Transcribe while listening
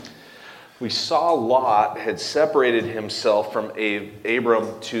We saw Lot had separated himself from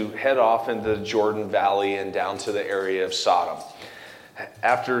Abram to head off into the Jordan Valley and down to the area of Sodom.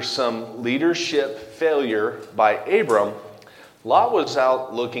 After some leadership failure by Abram, Lot was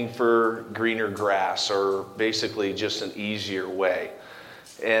out looking for greener grass, or basically just an easier way.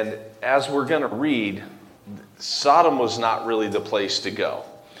 And as we're going to read, Sodom was not really the place to go.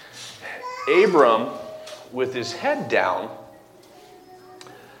 Abram, with his head down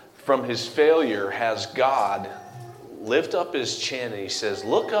from his failure, has God lift up his chin and he says,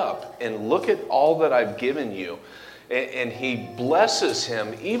 "Look up and look at all that I've given you." And he blesses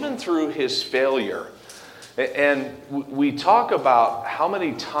him even through his failure. And we talk about how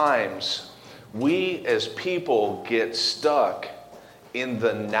many times we as people get stuck in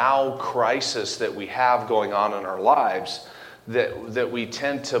the now crisis that we have going on in our lives, that we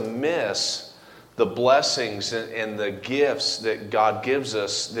tend to miss the blessings and the gifts that God gives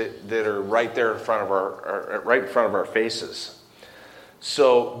us that are right there in front of our faces.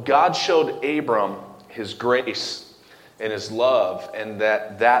 So God showed Abram his grace and his love, and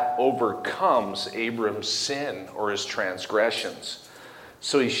that overcomes Abram's sin or his transgressions.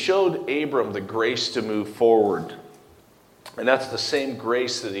 So he showed Abram the grace to move forward. And that's the same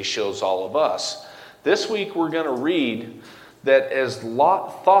grace that he shows all of us. This week we're going to read that as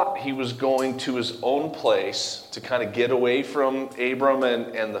Lot thought he was going to his own place to kind of get away from Abram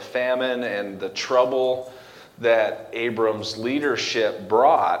and the famine and the trouble that Abram's leadership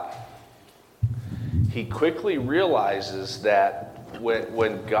brought, he quickly realizes that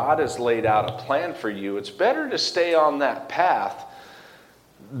when God has laid out a plan for you, it's better to stay on that path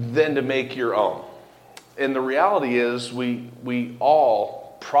than to make your own. And the reality is we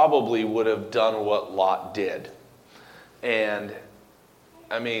all probably would have done what Lot did. And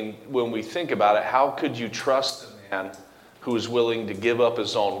I mean, when we think about it, how could you trust a man who is willing to give up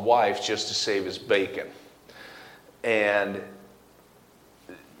his own wife just to save his bacon? And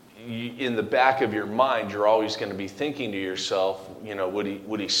in the back of your mind, you're always going to be thinking to yourself,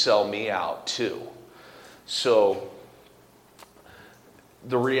 would he sell me out too? So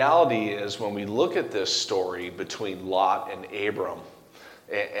the reality is, when we look at this story between Lot and Abram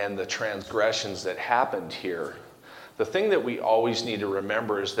and the transgressions that happened here, the thing that we always need to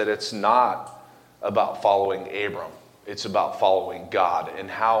remember is that it's not about following Abram. It's about following God.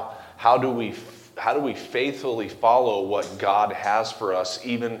 And how do we faithfully follow what God has for us,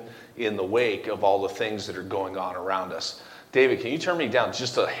 even in the wake of all the things that are going on around us? David, can you turn me down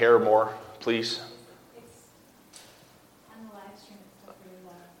just a hair more, please? On the live stream, it's still pretty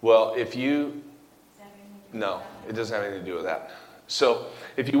loud. Well, if you... No, it doesn't have anything to do with that. So,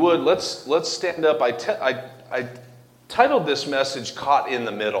 if you would, let's stand up. I titled this message, Caught in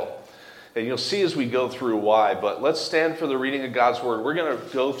the Middle. And you'll see as we go through why, but let's stand for the reading of God's Word. We're going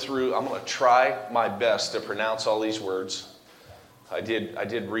to go through, I'm going to try my best to pronounce all these words. I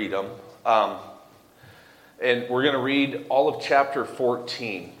did read them. And we're going to read all of chapter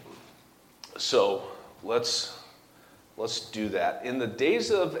 14. So let's do that. In the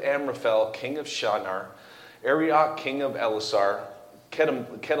days of Amraphel, king of Shinar, Arioch, king of Elasar,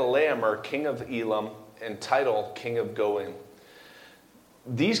 Chedorlaomer, king of Elam, and Tidal, king of Goim.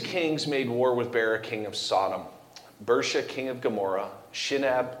 These kings made war with Bera, king of Sodom, Bersha, king of Gomorrah,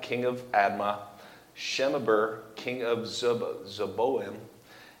 Shinab, king of Admah, Shemeber, king of Zeboim,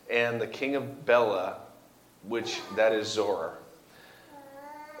 and the king of Bela, which that is Zoar.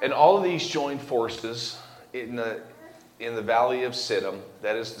 And all of these joined forces in the valley of Siddim,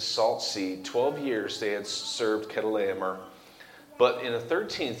 that is the Salt Sea. 12 years they had served Chedorlaomer. But in the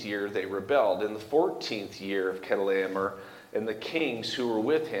 13th year they rebelled. In the 14th year of Chedorlaomer, and the kings who were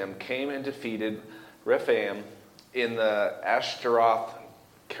with him came and defeated Rephaim in the Ashtaroth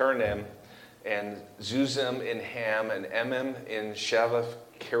Karnaim, and Zuzim in Ham, and Emim in Shavath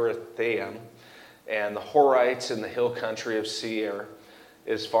Kirithaim, and the Horites in the hill country of Seir,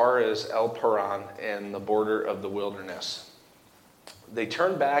 as far as El Paran and the border of the wilderness. They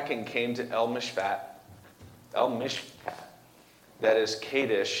turned back and came to El Mishpat, that is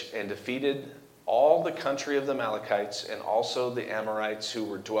Kadesh, and defeated all the country of the Amalekites and also the Amorites who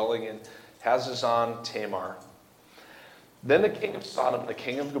were dwelling in Hazazon Tamar. Then the king of Sodom, the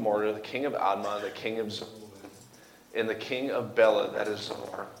king of Gomorrah, the king of Admah, the king of Zeboim, and the king of Bela, that is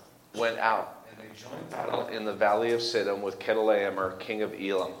Zoar, went out, and they joined battle in the valley of Siddim with Chedorlaomer, king of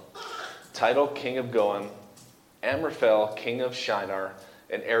Elam, Tidal, king of Goim, Amraphel, king of Shinar,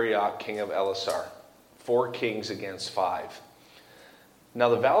 and Arioch, king of Elasar. 4 kings against 5. Now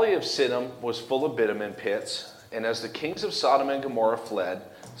the valley of Siddim was full of bitumen pits, and as the kings of Sodom and Gomorrah fled,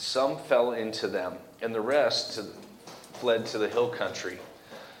 some fell into them, and the rest fled to the hill country.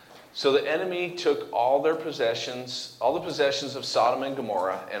 So the enemy took all their possessions, all the possessions of Sodom and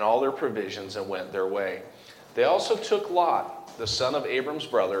Gomorrah, and all their provisions, and went their way. They also took Lot, the son of Abram's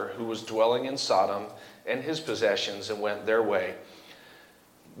brother, who was dwelling in Sodom, and his possessions, and went their way.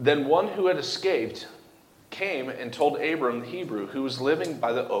 Then one who had escaped came and told Abram the Hebrew, who was living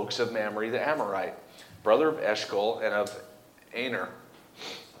by the oaks of Mamre the Amorite, brother of Eshcol and of Aner.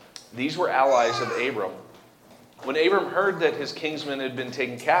 These were allies of Abram. When Abram heard that his kinsmen had been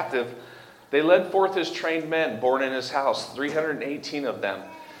taken captive, they led forth his trained men born in his house, 318 of them,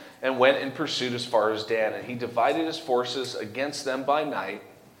 and went in pursuit as far as Dan. And he divided his forces against them by night,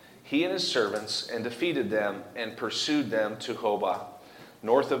 he and his servants, and defeated them and pursued them to Hobah,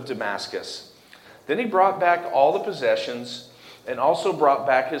 north of Damascus. Then he brought back all the possessions, and also brought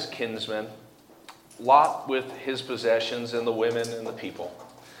back his kinsmen, Lot with his possessions, and the women and the people.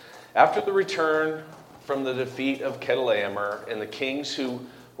 After the return from the defeat of Kedorlaomer and the kings who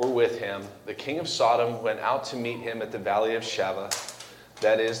were with him, the king of Sodom went out to meet him at the valley of Shaveh,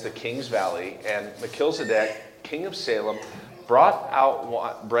 that is the king's valley, and Melchizedek, king of Salem, brought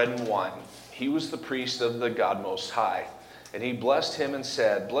out bread and wine. He was the priest of the God Most High. And he blessed him and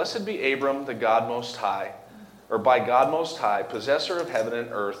said, Blessed be Abram, the God Most High, or by God Most High, possessor of heaven and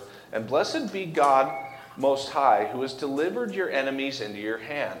earth, and blessed be God Most High, who has delivered your enemies into your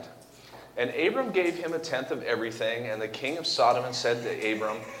hand. And Abram gave him a tenth of everything, and the king of Sodom said to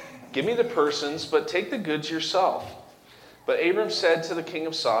Abram, Give me the persons, but take the goods yourself. But Abram said to the king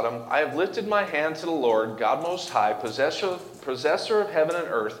of Sodom, I have lifted my hand to the Lord, God Most High, possessor of heaven and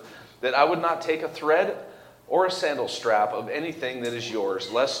earth, that I would not take a thread or a sandal strap of anything that is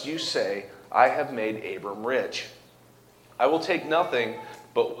yours, lest you say, I have made Abram rich. I will take nothing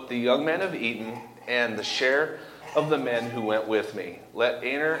but what the young men have eaten, and the share of the men who went with me. Let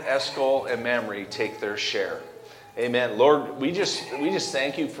Aner, Eshcol, and Mamre take their share. Amen. Lord, we just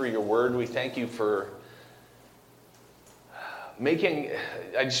thank you for your word. We thank you for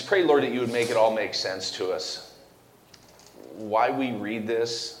I just pray, Lord, that you would make it all make sense to us. Why we read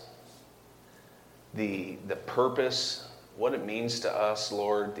this, the purpose, what it means to us,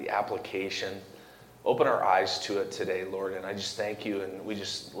 Lord, the application. Open our eyes to it today, Lord, and I just thank you, and we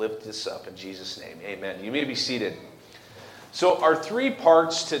just lift this up in Jesus' name. Amen. You may be seated. So our 3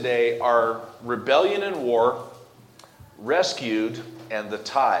 parts today are rebellion and war, rescued, and the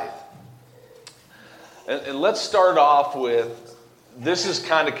tithe. And let's start off with, this is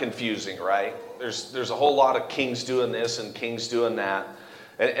kind of confusing, right? There's a whole lot of kings doing this and kings doing that.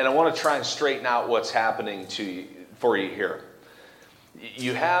 And I want to try and straighten out what's happening for you here.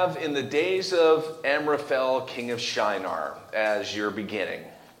 You have in the days of Amraphel, king of Shinar, as your beginning.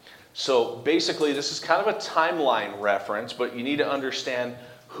 So basically, this is kind of a timeline reference, but you need to understand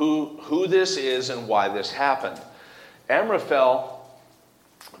who this is and why this happened. Amraphel,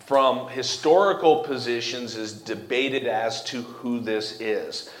 from historical positions, is debated as to who this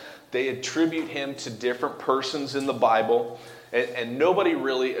is. They attribute him to different persons in the Bible, and nobody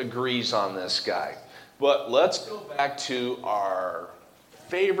really agrees on this guy. But let's go back to our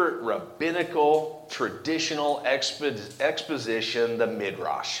favorite rabbinical, traditional exposition, the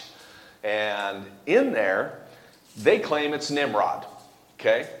Midrash. And in there, they claim it's Nimrod,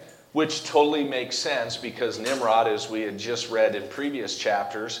 okay? Which totally makes sense because Nimrod, as we had just read in previous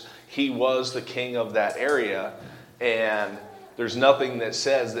chapters, he was the king of that area, and there's nothing that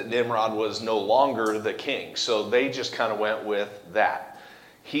says that Nimrod was no longer the king. So they just kind of went with that.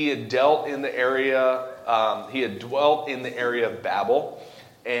 He had dwelt in the area of Babel,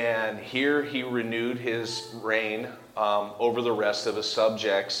 and here he renewed his reign over the rest of his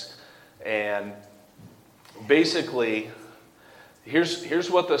subjects. And basically, here's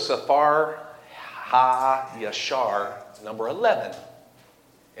what the Sefer HaYashar, number 11.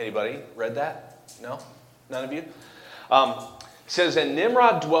 Anybody read that? No? None of you? Says, and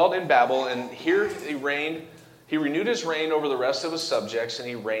Nimrod dwelt in Babel, and here he reigned. He renewed his reign over the rest of his subjects, and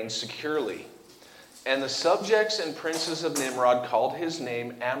he reigned securely. And the subjects and princes of Nimrod called his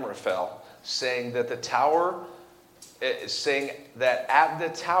name Amraphel, saying that at the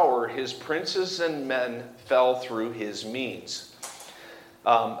tower his princes and men fell through his means.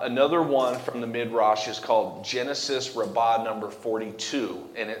 Another one from the Midrash is called Genesis Rabbah number 42,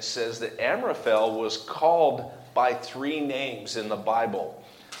 and it says that Amraphel was called by 3 names in the Bible.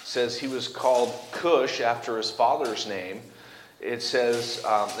 It says he was called Cush after his father's name. It says,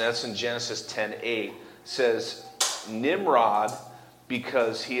 that's in Genesis 10:8, it says Nimrod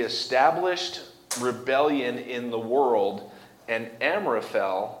because he established rebellion in the world, and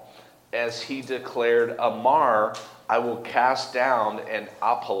Amraphel as he declared Amar, I will cast down, and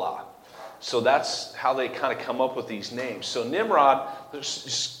Apalah. So that's how they kind of come up with these names. So Nimrod, let's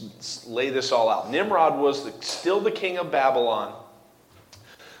just lay this all out. Nimrod was still the king of Babylon,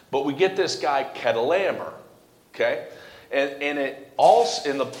 but we get this guy Chedorlaomer, okay? And it all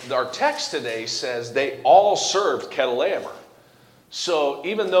in our text today says they all served Chedorlaomer. So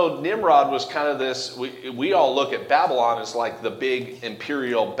even though Nimrod was kind of this, we all look at Babylon as like the big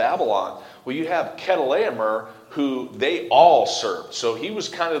imperial Babylon. Well, you have Chedorlaomer, who they all served. So he was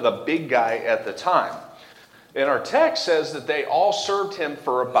kind of the big guy at the time. And our text says that they all served him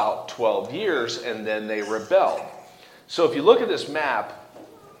for about 12 years, and then they rebelled. So if you look at this map,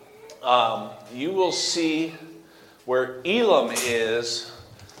 you will see where Elam is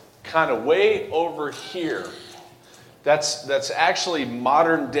kind of way over here. That's actually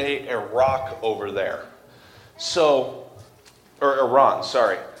modern day Iraq over there. So, or Iran,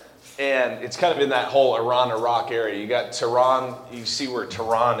 sorry. And it's kind of in that whole Iran-Iraq area. You got Tehran, you see where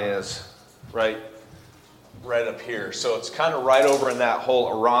Tehran is, right up here. So it's kind of right over in that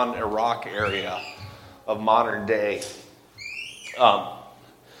whole Iran-Iraq area of modern day.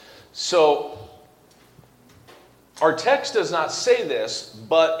 So our text does not say this,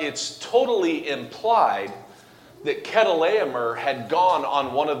 but it's totally implied that Chedorlaomer had gone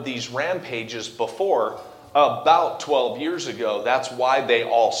on one of these rampages before, about 12 years ago. That's why they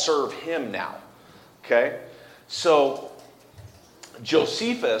all serve him now. Okay? So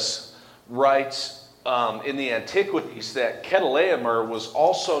Josephus writes in the Antiquities that Chedorlaomer was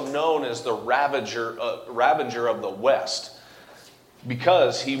also known as the ravager of the West,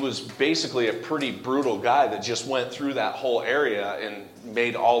 because he was basically a pretty brutal guy that just went through that whole area and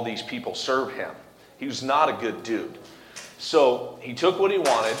made all these people serve him. He was not a good dude. So he took what he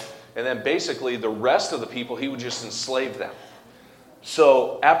wanted, and then basically the rest of the people, he would just enslave them.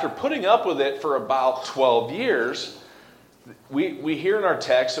 So after putting up with it for about 12 years, we hear in our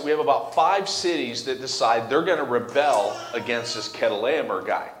text that we have about 5 cities that decide they're going to rebel against this Chedorlaomer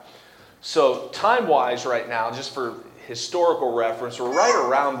guy. So time-wise right now, just for historical reference, we're right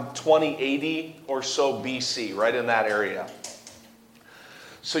around 2080 or so BC, right in that area.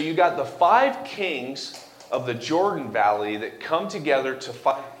 So you got the 5 kings of the Jordan Valley that come together to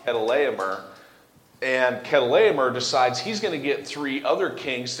fight Chedorlaomer, and Chedorlaomer decides he's going to get 3 other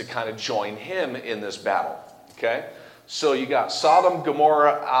kings to kind of join him in this battle. Okay, so you got Sodom,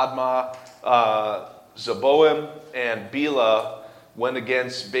 Gomorrah, Admah, Zeboim, and Bela went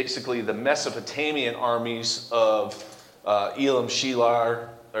against basically the Mesopotamian armies of Elam, Shinar,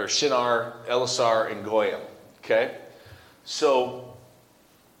 Elasar, and Goyim. Okay, so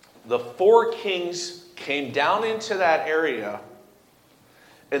the 4 kings came down into that area,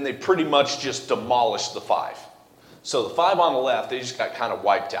 and they pretty much just demolished the 5. So the 5 on the left, they just got kind of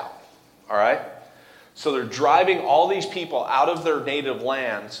wiped out. All right? So they're driving all these people out of their native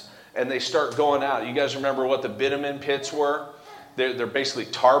lands, and they start going out. You guys remember what the bitumen pits were? They're basically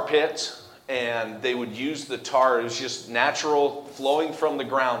tar pits, and they would use the tar. It was just natural, flowing from the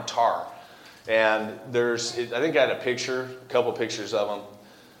ground tar. And I think I had a couple pictures of them.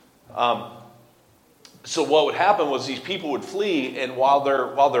 So what would happen was these people would flee, and while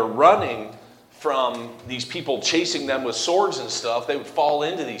they're running from these people chasing them with swords and stuff, they would fall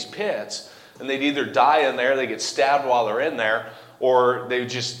into these pits, and they'd either die in there, they get stabbed while they're in there, or they would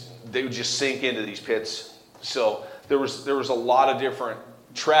just sink into these pits. So there was a lot of different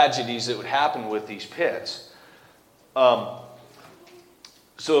tragedies that would happen with these pits.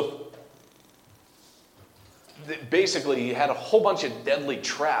 Basically, you had a whole bunch of deadly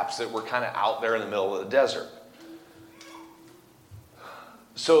traps that were kind of out there in the middle of the desert.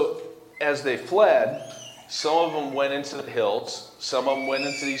 So as they fled, some of them went into the hills, some of them went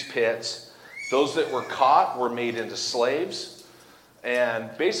into these pits. Those that were caught were made into slaves. And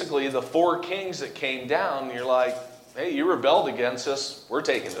basically, the 4 kings that came down, you're like, hey, you rebelled against us, we're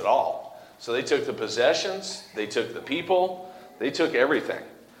taking it all. So they took the possessions, they took the people, they took everything.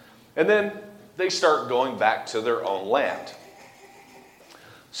 And then they start going back to their own land.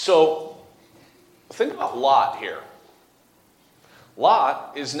 So think about Lot here.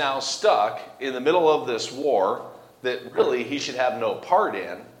 Lot is now stuck in the middle of this war that really he should have no part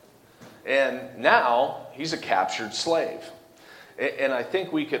in. And now he's a captured slave. And I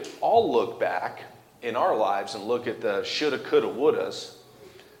think we could all look back in our lives and look at the shoulda, coulda, wouldas,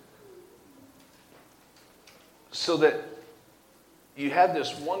 so that you had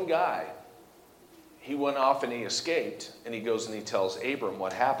this one guy. He went off and he escaped, and he goes and he tells Abram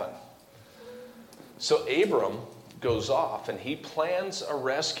what happened. So Abram goes off and he plans a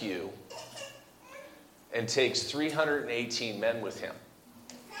rescue and takes 318 men with him.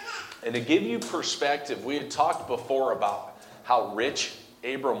 And to give you perspective, we had talked before about how rich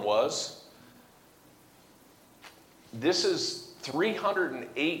Abram was. this is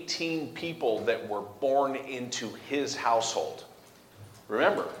 318 people that were born into his household.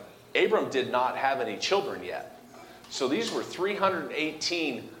 Remember, Abram did not have any children yet. So these were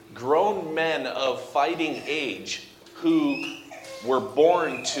 318 grown men of fighting age who were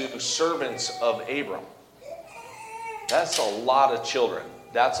born to servants of Abram. That's a lot of children.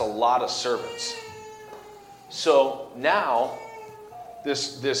 That's a lot of servants. So now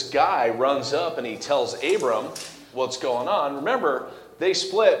this guy runs up and he tells Abram what's going on. Remember, they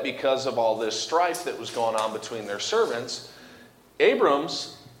split because of all this strife that was going on between their servants.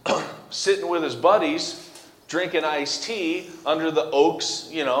 Abram's sitting with his buddies, drinking iced tea under the oaks,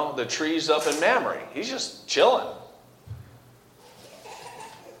 the trees up in Mamre. He's just chilling.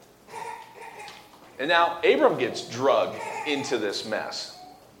 And now Abram gets drugged into this mess.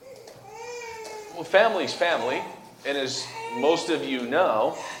 Well, family's family, and as most of you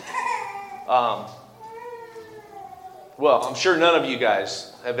know, well, I'm sure none of you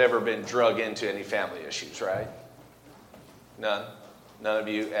guys have ever been drugged into any family issues, right? None of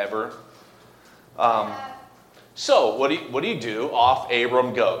you ever. So what do you do? Off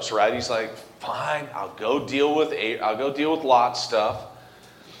Abram goes, right? He's like, fine, I'll go deal with Lot's stuff.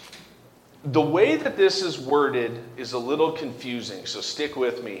 The way that this is worded is a little confusing, so stick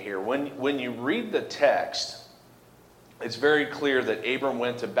with me here. When you read the text, it's very clear that Abram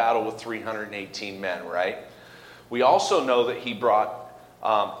went to battle with 318 men, right? We also know that he brought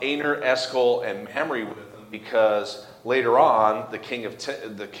Aner, Eshcol, and Mamre with him because later on the king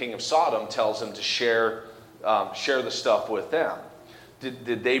of Sodom tells him to share the stuff with them.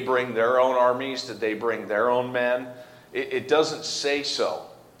 Did they bring their own armies? Did they bring their own men? It doesn't say so.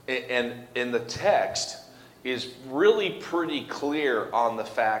 And in the text is really pretty clear on the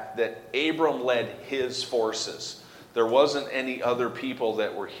fact that Abram led his forces. There wasn't any other people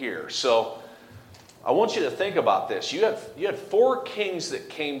that were here. So I want you to think about this. You had 4 kings that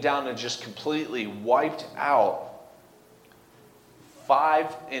came down and just completely wiped out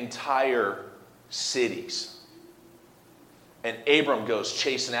 5 entire cities. And Abram goes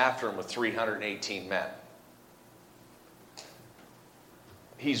chasing after him with 318 men.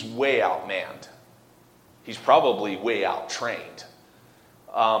 He's way outmanned. He's probably way out-trained.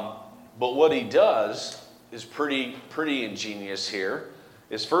 But what he does is pretty ingenious here.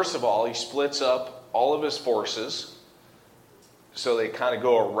 Is first of all, he splits up all of his forces. So they kind of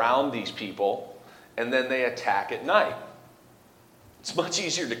go around these people. And then they attack at night. It's much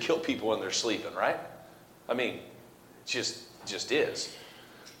easier to kill people when they're sleeping, right? I mean, it just is.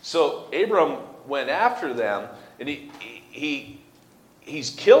 So Abram went after them. And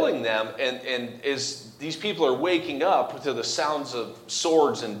he's killing them, and as these people are waking up to the sounds of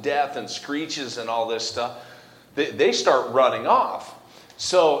swords and death and screeches and all this stuff, they start running off.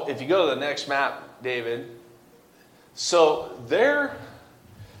 So if you go to the next map, David, so there,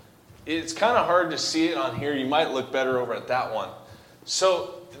 it's kind of hard to see it on here. You might look better over at that one.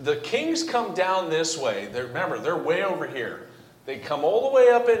 So the kings come down this way. Remember, they're way over here. They come all the way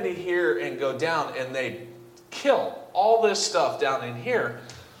up into here and go down, and they kill all this stuff down in here.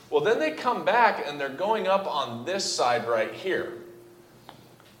 Well, then they come back and they're going up on this side right here.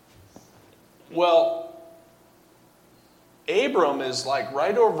 Well, Abram is like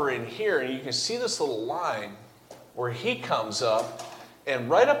right over in here, and you can see this little line where he comes up, and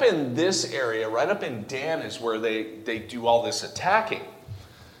right up in this area, right up in Dan is where they do all this attacking.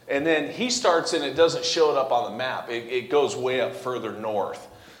 And then he starts, and it doesn't show it up on the map. It goes way up further north.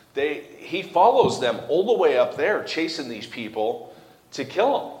 He follows them all the way up there, chasing these people to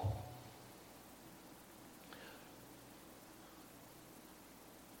kill them.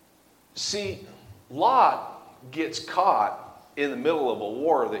 See, Lot gets caught in the middle of a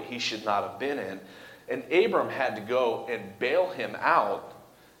war that he should not have been in, and Abram had to go and bail him out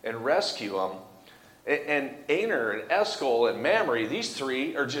and rescue him. And Aner and Eshcol and Mamre, these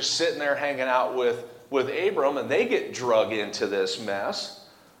 3 are just sitting there hanging out with Abram, and they get drugged into this mess.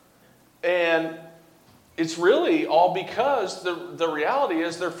 And it's really all because the reality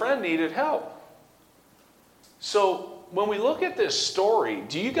is their friend needed help. So when we look at this story,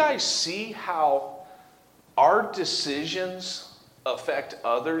 do you guys see how our decisions affect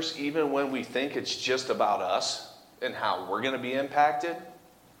others even when we think it's just about us and how we're going to be impacted?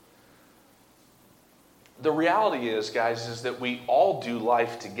 The reality is, guys, is that we all do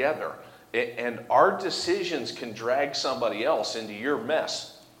life together. And our decisions can drag somebody else into your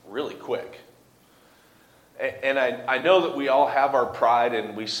mess really quick. And I know that we all have our pride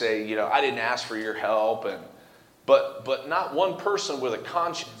and we say, I didn't ask for your help. But not one person with a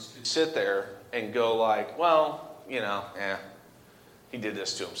conscience could sit there and go like, well, he did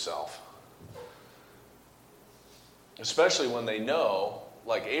this to himself. especially when they know,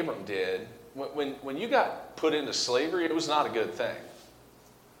 like Abram did, when you got put into slavery, it was not a good thing.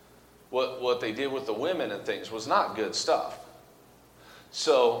 What they did with the women and things was not good stuff.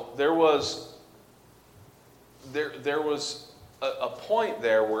 So there was a point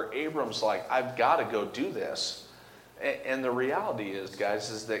there where Abram's like, I've got to go do this. And the reality is, guys,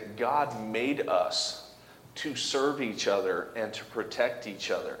 is that God made us to serve each other and to protect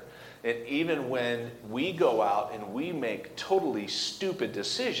each other. And even when we go out and we make totally stupid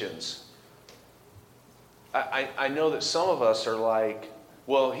decisions, I know that some of us are like,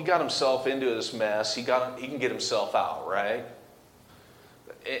 well, he got himself into this mess. He can get himself out, right?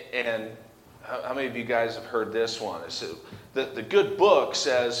 And how many of you guys have heard this one? It's the good book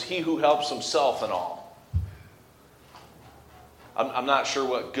says, he who helps himself and all. I'm not sure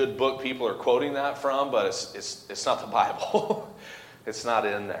what good book people are quoting that from, but it's not the Bible. It's not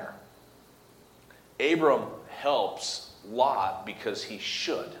in there. Abram helps Lot because he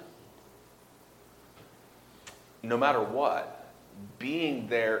should. No matter what, being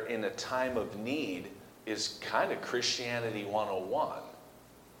there in a time of need is kind of Christianity 101.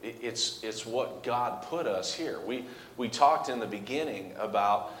 It's what God put us here. We talked in the beginning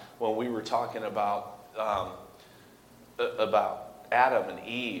about when we were talking about Adam and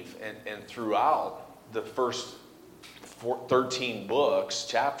Eve, and throughout the first 13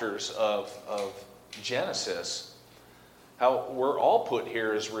 chapters of Genesis, how we're all put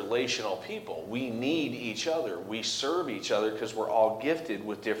here as relational people. We need each other. We serve each other because we're all gifted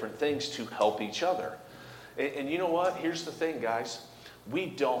with different things to help each other. And you know what? Here's the thing, guys. We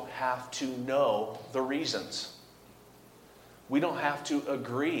don't have to know the reasons. We don't have to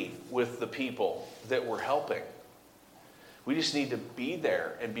agree with the people that we're helping. We just need to be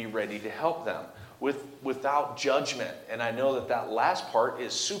there and be ready to help them without judgment. And I know that last part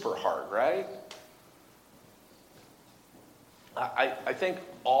is super hard, right? I think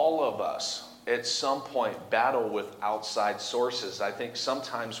all of us at some point battle with outside sources. I think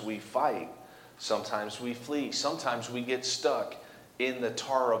sometimes we fight, sometimes we flee, sometimes we get stuck in the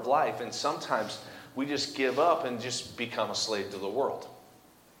tar of life, and sometimes we just give up and just become a slave to the world.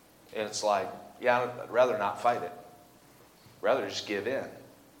 And it's like, yeah, I'd rather not fight it. Rather just give in.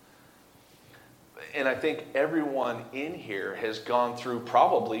 And I think everyone in here has gone through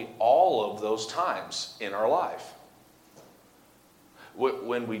probably all of those times in our life.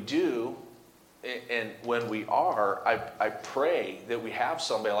 When we do, and when we are, I pray that we have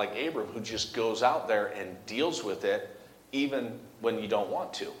somebody like Abram who just goes out there and deals with it even when you don't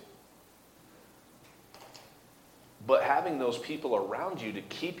want to. But having those people around you to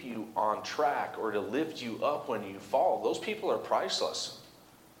keep you on track or to lift you up when you fall, those people are priceless.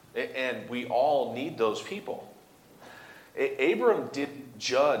 And we all need those people. Abram didn't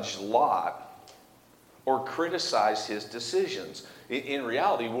judge Lot or criticize his decisions. In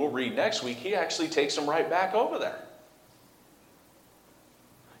reality, we'll read next week, he actually takes him right back over there.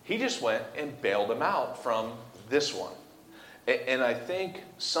 He just went and bailed him out from this one. And I think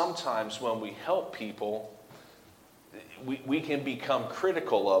sometimes when we help people, we can become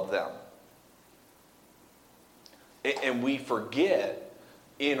critical of them. And we forget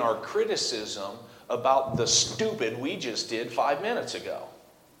in our criticism about the stupid we just did 5 minutes ago.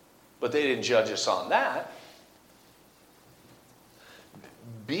 But they didn't judge us on that.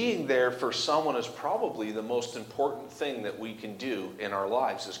 Being there for someone is probably the most important thing that we can do in our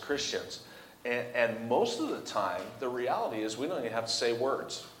lives as Christians. And most of the time, the reality is we don't even have to say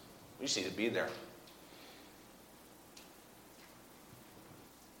words. We just need to be there.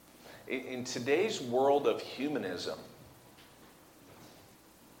 In today's world of humanism,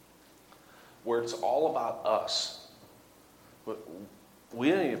 where it's all about us, we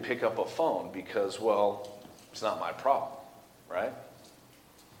don't even pick up a phone because, well, it's not my problem, right?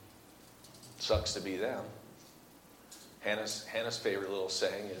 Sucks to be them. Hannah's favorite little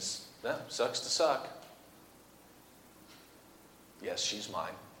saying is, sucks to suck. Yes, she's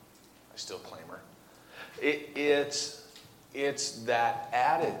mine. I still claim her. It's that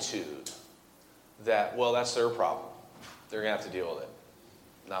attitude that, well, that's their problem. They're going to have to deal with it.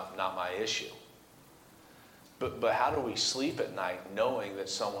 Not my issue. But how do we sleep at night knowing that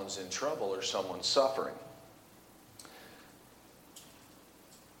someone's in trouble or someone's suffering?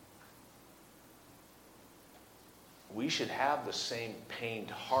 We should have the same pained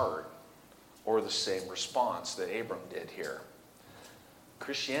heart or the same response that Abram did here.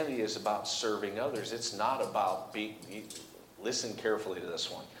 Christianity is about serving others. It's not about listen carefully to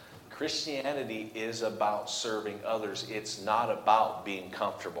this one. Christianity is about serving others. It's not about being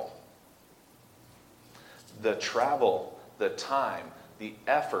comfortable. The travel, the time, the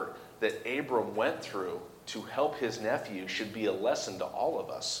effort that Abram went through to help his nephew should be a lesson to all of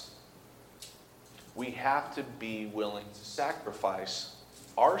us. We have to be willing to sacrifice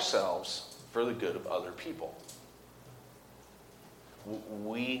ourselves for the good of other people.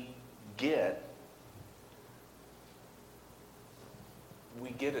 We get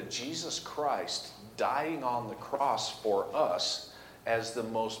a Jesus Christ dying on the cross for us as the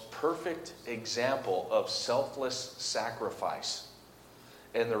most perfect example of selfless sacrifice.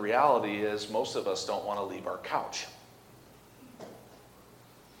 And the reality is, most of us don't want to leave our couch.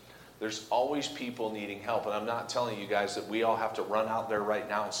 There's always people needing help. And I'm not telling you guys that we all have to run out there right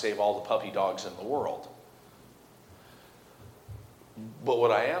now and save all the puppy dogs in the world. But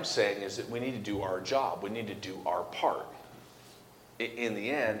what I am saying is that we need to do our job. We need to do our part. In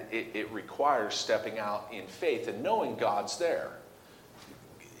the end, it requires stepping out in faith and knowing God's there.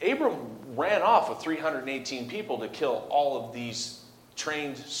 Abram ran off with 318 people to kill all of these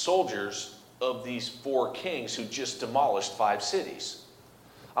trained soldiers of these 4 kings who just demolished 5 cities.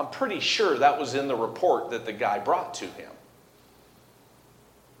 I'm pretty sure that was in the report that the guy brought to him.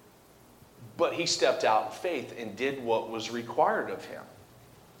 But he stepped out in faith and did what was required of him.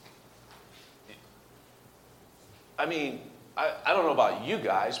 I mean, I don't know about you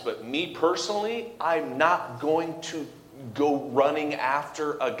guys, but me personally, I'm not going to go running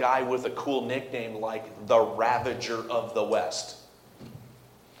after a guy with a cool nickname like the Ravager of the West.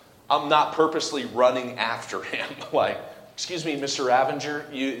 I'm not purposely running after him. Like, excuse me, Mr. Ravager,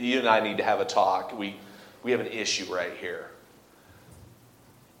 you and I need to have a talk. We have an issue right here.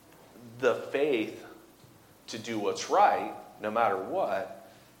 The faith to do what's right, no matter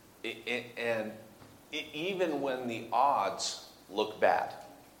what, and even when the odds look bad.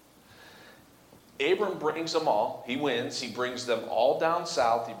 Abram brings them all. He wins. He brings them all down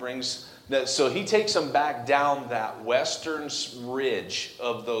south. So he takes them back down that western ridge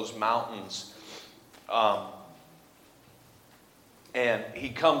of those mountains. And he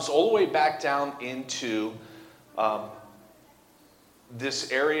comes all the way back down into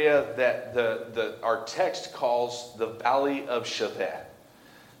this area that our text calls the Valley of Shaveh.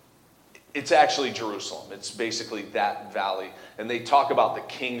 It's actually Jerusalem. It's basically that valley. And they talk about the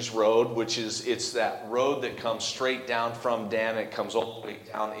King's Road, it's that road that comes straight down from Dan. It comes all the way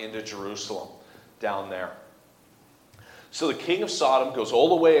down into Jerusalem down there. So the king of Sodom goes all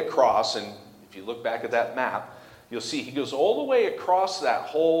the way across, and if you look back at that map, you'll see he goes all the way across that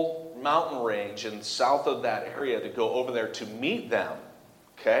whole mountain range and south of that area to go over there to meet them.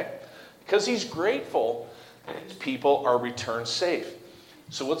 Okay? Because he's grateful that his people are returned safe.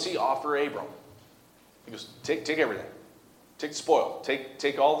 So what's he offer Abram? He goes, take everything. Take the spoil.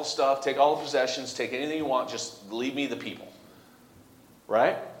 Take all the stuff. Take all the possessions. Take anything you want. Just leave me the people.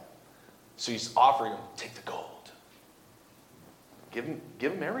 Right? So he's offering him, take the gold. Give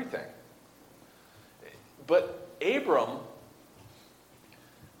him everything. But Abram's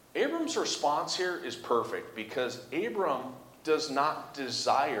response here is perfect because Abram does not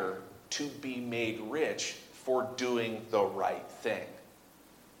desire to be made rich for doing the right thing.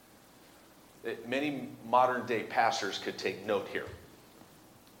 Many modern day pastors could take note here.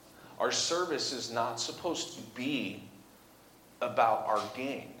 Our service is not supposed to be about our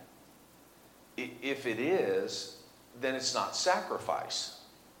gain. If it is, then it's not sacrifice.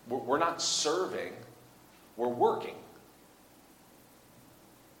 We're not serving, we're working.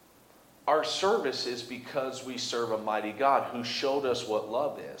 Our service is because we serve a mighty God who showed us what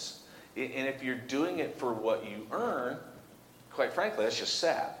love is. And if you're doing it for what you earn, quite frankly, that's just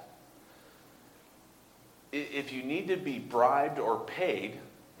sad. If you need to be bribed or paid,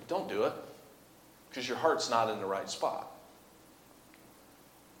 don't do it, because your heart's not in the right spot.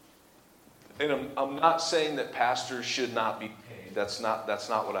 And I'm not saying that pastors should not be paid. That's not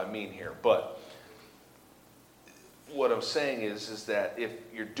what I mean here. But what I'm saying is that if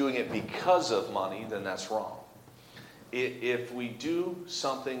you're doing it because of money, then that's wrong. If we do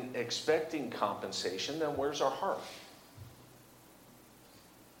something expecting compensation, then where's our heart?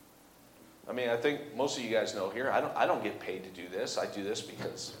 I mean, I think most of you guys know here, I don't get paid to do this. I do this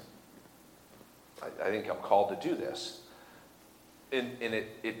because I think I'm called to do this. And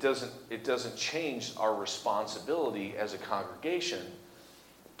it doesn't change our responsibility as a congregation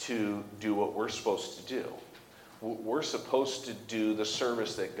to do what we're supposed to do. We're supposed to do the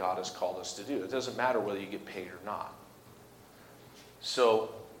service that God has called us to do. It doesn't matter whether you get paid or not.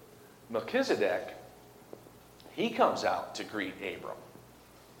 So Melchizedek, he comes out to greet Abram.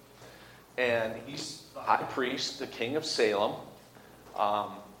 And he's the high priest, the king of Salem.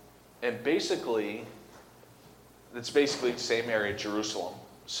 And basically, it's basically the same area, Jerusalem.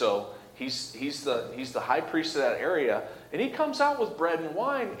 So he's the high priest of that area. And he comes out with bread and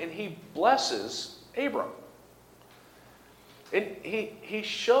wine, and he blesses Abram. And he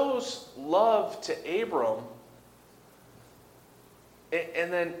shows love to Abram.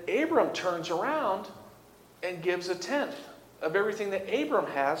 And then Abram turns around and gives a tenth of everything that Abram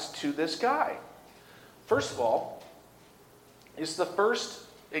has to this guy. First of all, it's the first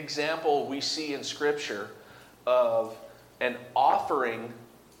example we see in Scripture of an offering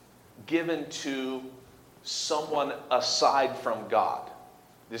given to someone aside from God.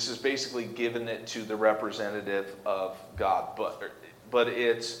 This is basically giving it to the representative of God, but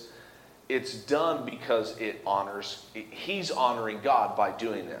it's done because he's honoring God by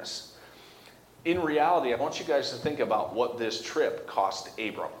doing this. In reality, I want you guys to think about what this trip cost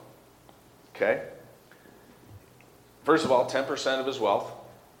Abram. Okay? First of all, 10% of his wealth.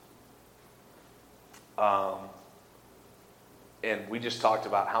 And we just talked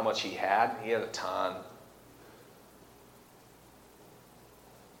about how much he had. He had a ton.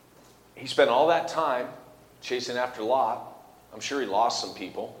 He spent all that time chasing after Lot. I'm sure he lost some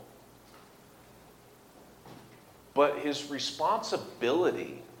people. But his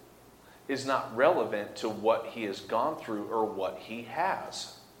responsibility is not relevant to what he has gone through or what he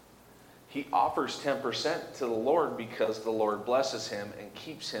has. He offers 10% to the Lord because the Lord blesses him and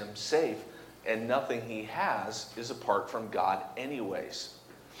keeps him safe, and nothing he has is apart from God anyways.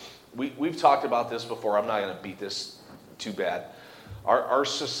 We've talked about this before. I'm not going to beat this too bad. Our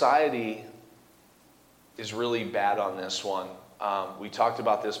society is really bad on this one. We talked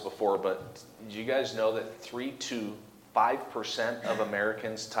about this before, but do you guys know that 3 to 5% of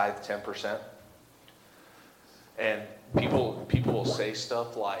Americans tithe 10%? And people will say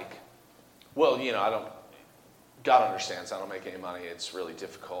stuff like, well, God understands I don't make any money. It's really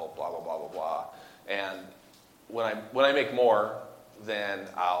difficult, blah, blah, blah, blah, blah. And when I make more, then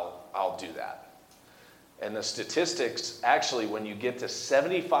I'll do that. And the statistics, actually, when you get to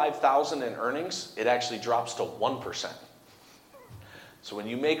 $75,000 in earnings, it actually drops to 1%. So when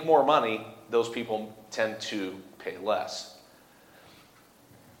you make more money, those people tend to pay less.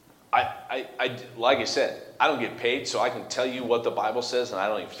 I like I said, I don't get paid, so I can tell you what the Bible says, and I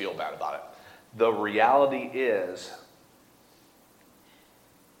don't even feel bad about it. The reality is,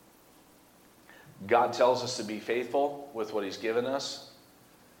 God tells us to be faithful with what he's given us,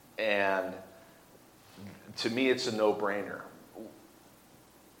 and to me, it's a no-brainer.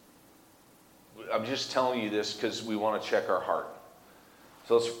 I'm just telling you this because we want to check our heart.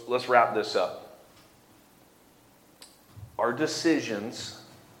 So let's wrap this up. Our decisions,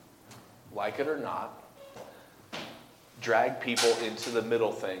 like it or not, drag people into the middle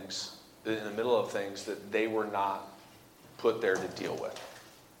of things that they were not put there to deal with.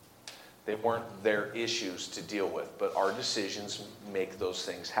 They weren't their issues to deal with, but our decisions make those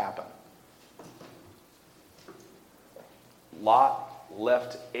things happen. Lot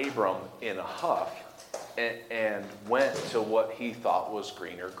left Abram in a huff and went to what he thought was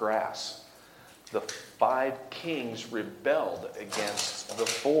greener grass. The 5 kings rebelled against the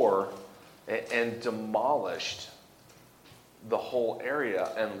 4 and demolished the whole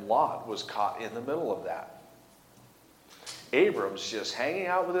area, and Lot was caught in the middle of that. Abram's just hanging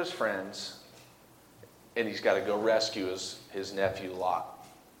out with his friends, and he's got to go rescue his nephew Lot.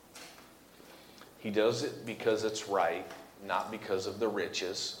 He does it because it's right, not because of the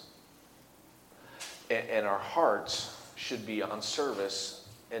riches. And our hearts should be on service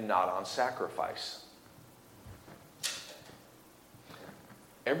and not on sacrifice.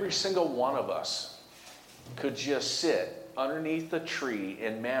 Every single one of us could just sit underneath a tree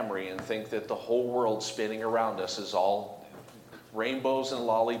in Mamre and think that the whole world spinning around us is all rainbows and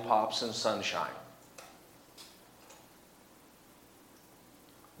lollipops and sunshine.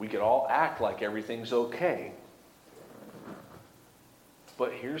 We could all act like everything's okay.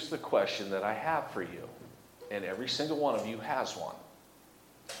 But here's the question that I have for you, and every single one of you has one.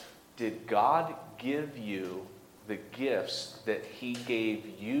 Did God give you the gifts that he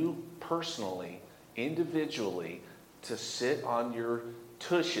gave you personally, individually, to sit on your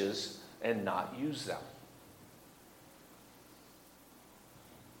tushes and not use them?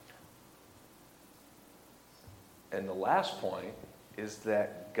 And the last point is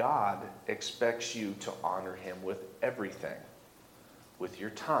that God expects you to honor him with everything. With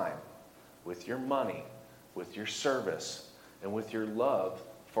your time, with your money, with your service, and with your love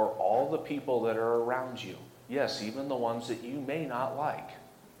for all the people that are around you. Yes, even the ones that you may not like.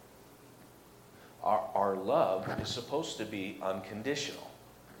 Our love is supposed to be unconditional.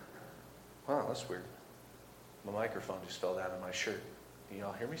 Wow, that's weird. My microphone just fell down in my shirt. Can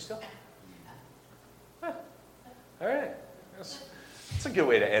y'all hear me still? Huh. All right. That's a good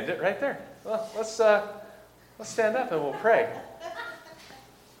way to end it right there. Well, let's stand up and we'll pray.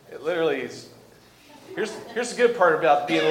 It literally is. Here's the good part about being